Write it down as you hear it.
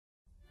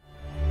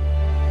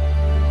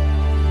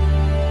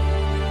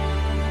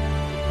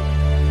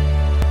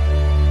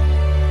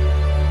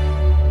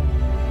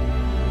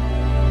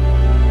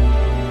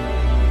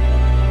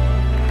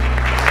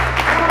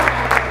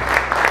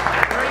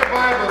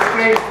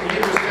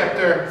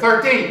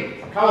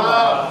13. Come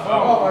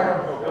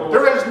on.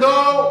 There is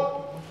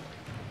no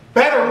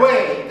better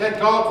way that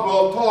God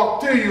will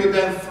talk to you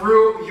than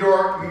through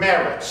your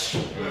marriage.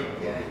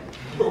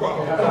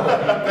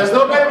 There's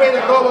no better way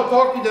that God will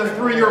talk to you than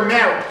through your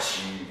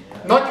marriage.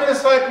 Not your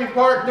discipling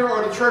partner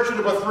or the church,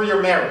 but through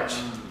your marriage.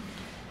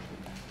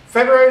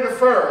 February the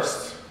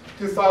 1st,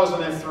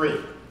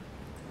 2003.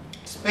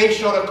 Space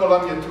Shuttle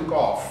Columbia took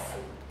off.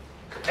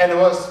 And it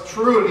was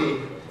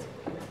truly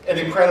an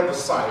incredible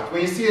sight.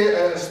 When you see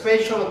a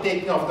space shuttle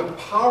taking off, the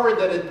power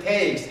that it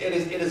takes, it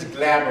is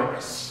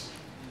glamorous.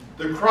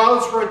 The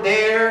crowds were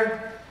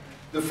there.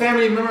 The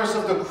family members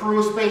of the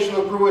crew, space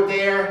shuttle crew were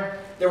there.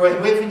 They were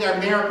waving their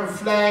American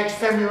flags.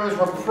 Family members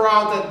were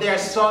proud that their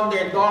son,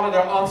 their daughter,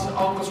 their aunts and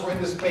uncles were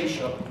in the space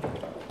shuttle.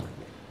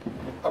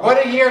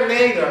 About a year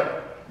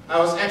later, I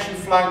was actually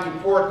flying to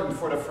Portland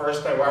for the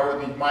first time, where I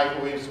would meet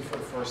Michael Williamson for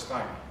the first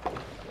time.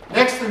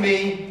 Next to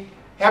me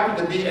happened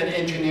to be an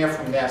engineer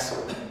from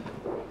NASA.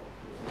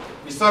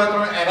 We started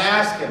and I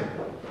asked him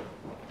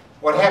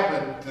what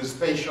happened to the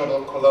space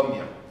shuttle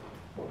Columbia.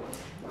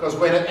 Because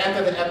when it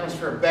entered the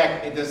atmosphere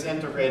back, it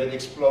disintegrated,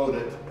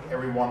 exploded,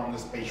 everyone on the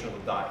space shuttle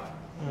died.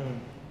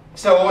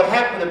 So what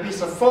happened, a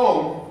piece of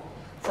foam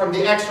from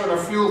the external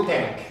fuel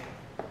tank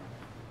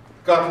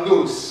got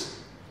loose,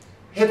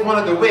 hit one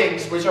of the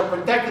wings, which are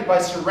protected by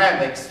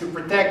ceramics to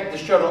protect the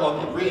shuttle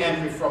on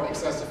re-entry from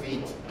excessive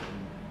heat.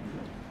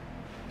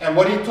 And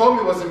what he told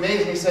me was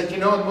amazing. He said, you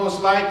know,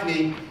 most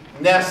likely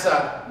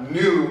NASA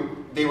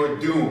knew they were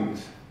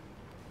doomed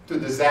to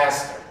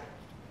disaster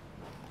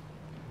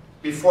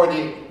before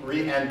they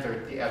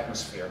re-entered the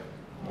atmosphere.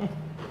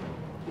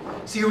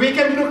 See, we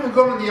can be looking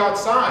good on the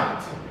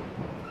outside.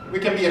 We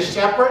can be a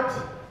shepherd.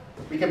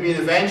 We can be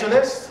an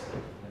evangelist.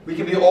 We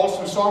can be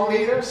awesome song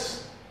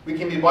leaders. We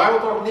can be Bible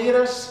talk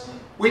leaders.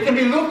 We can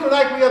be looking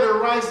like we are the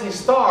rising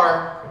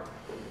star.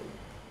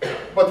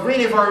 But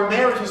really, if our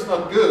marriage is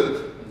not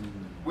good,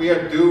 we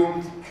are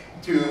doomed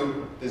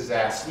to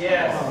disaster.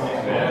 Yes.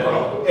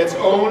 It's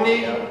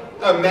only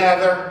a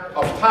matter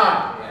of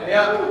time.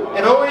 Yeah.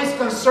 It always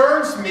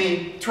concerns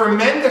me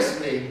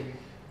tremendously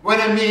when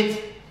I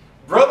meet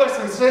brothers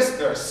and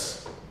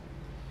sisters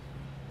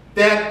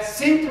that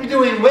seem to be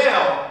doing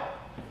well,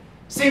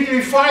 seem to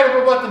be fired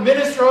up about the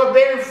ministry of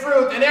bearing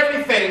fruit and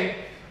everything,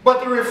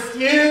 but they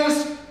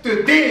refuse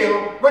to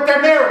deal with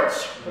their marriage.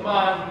 Come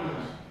on.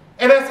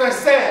 And as I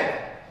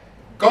said,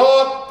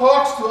 God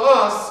talks to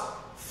us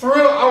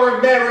through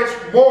our marriage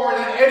more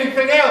than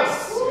anything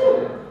else.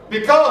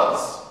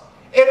 Because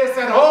it is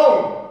at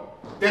home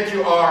that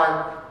you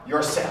are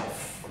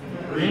yourself.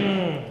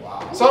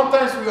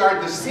 Sometimes we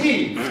are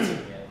deceived.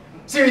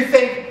 See, we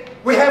think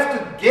we have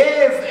to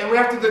give and we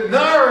have to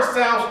deny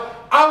ourselves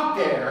out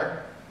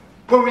there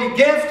when we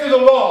give to the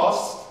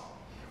lost,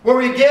 when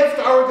we give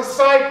to our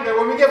disciples,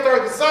 when we give to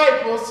our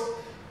disciples,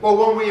 but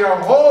when we are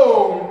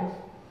home,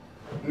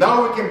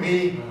 now we can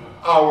be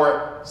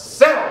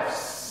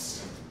ourselves.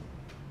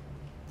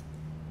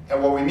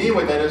 And what we mean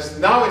with that is,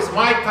 now it's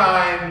my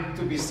time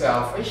to be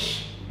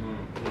selfish.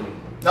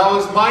 Now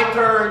it's my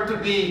turn to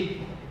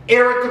be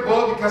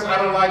irritable because I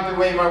don't like the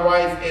way my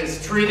wife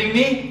is treating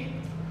me.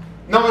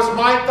 Now it's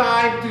my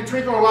time to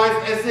treat my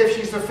wife as if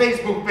she's a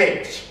Facebook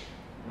page.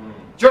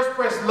 Just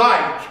press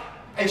like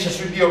and she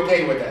should be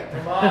okay with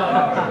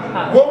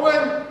that.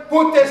 Woman,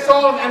 put this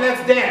on and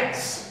let's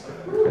dance.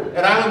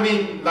 And I don't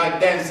mean like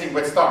dancing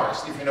with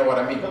stars, if you know what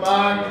I mean. Come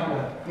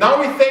on. Now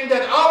we think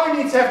that our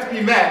needs have to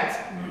be met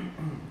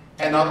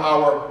and not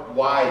our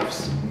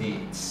wives'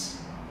 needs.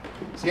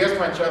 So here's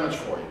my challenge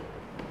for you.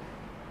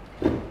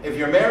 If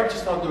your marriage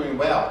is not doing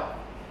well,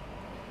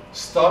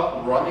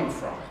 stop running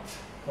from it.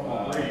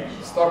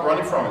 Stop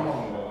running from it.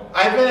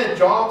 I've been at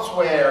jobs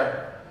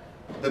where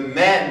the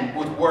men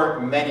would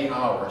work many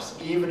hours,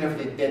 even if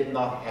they did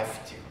not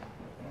have to.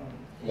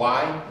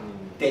 Why?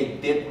 They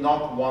did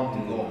not want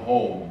to go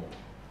home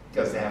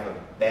because they have a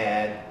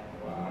bad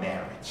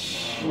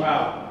marriage.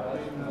 Wow.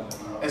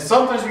 And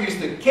sometimes we use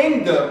the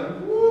kingdom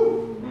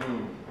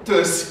to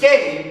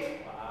escape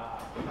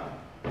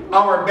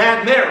our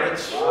bad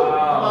marriage,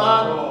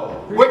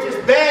 which is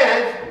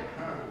bad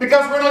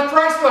because we're not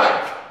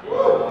Christ-like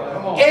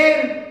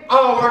in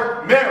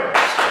our marriage.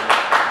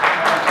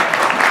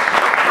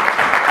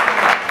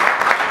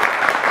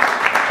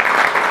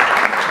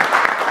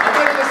 I've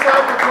been in this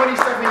house for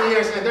 27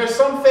 years, and there's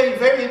something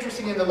very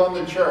interesting in the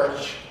London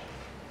church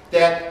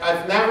that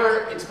I've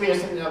never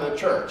experienced in another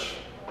church.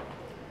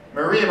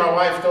 Maria, my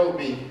wife, told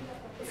me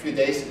a few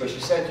days ago, she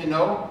said, you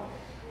know,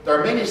 there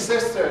are many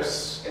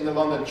sisters in the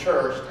London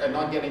church that are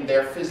not getting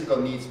their physical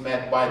needs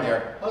met by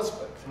their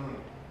husband.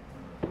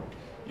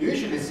 You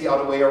usually see the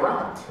other way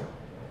around.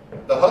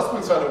 The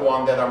husbands are the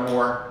ones that are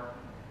more,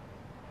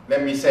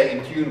 let me say,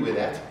 in tune with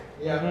that.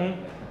 Yeah.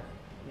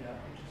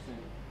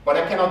 But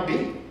that cannot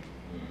be.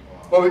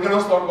 But we can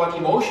also talk about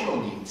emotional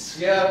needs.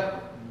 Yeah.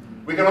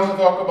 We can also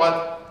talk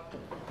about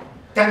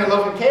tender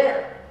love and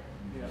care.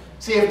 Yeah.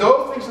 See, if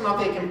those things are not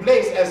taking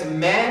place, as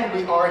men,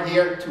 we are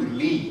here to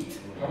lead.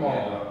 Come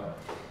on.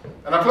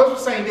 And I'll close with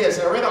saying this.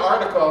 I read an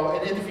article,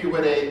 an interview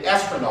with an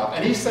astronaut,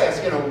 and he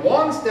says, you know,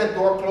 once that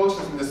door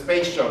closes in the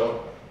space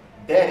shuttle,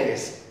 that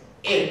is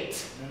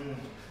it.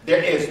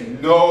 There is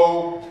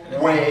no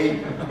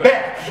way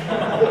back.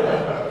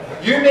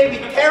 You may be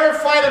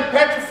terrified and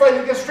petrified,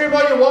 you can scream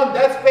all you want,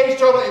 that space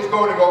shuttle is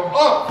going to go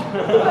up.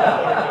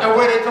 And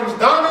whether it comes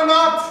down or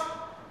not,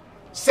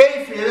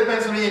 safely, it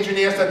depends on the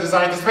engineers that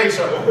designed the space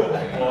shuttle.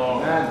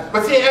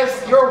 But see,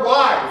 as your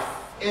wife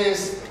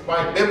is,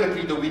 by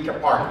biblically, the weaker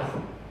part.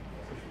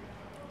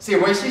 See,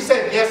 when she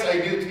said, yes, I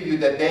do to you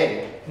that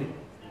day,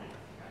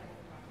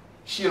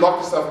 she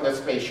locked herself in that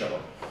space shuttle.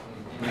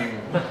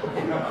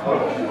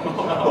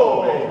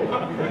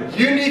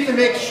 You need to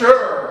make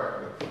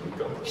sure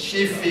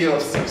she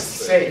feels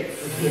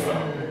safe.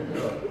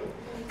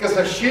 Because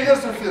if she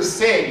doesn't feel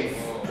safe,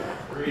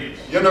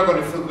 you're not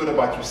going to feel good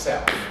about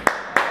yourself.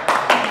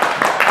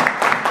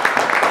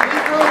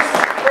 Hebrews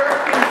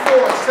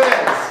 13:4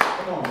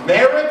 says,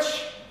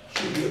 marriage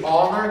should be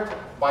honored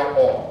by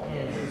all.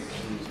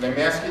 So let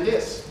me ask you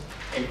this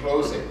in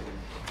closing.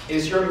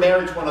 Is your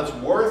marriage one that's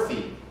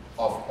worthy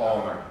of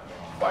honor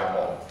by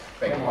all?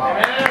 Thank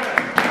you.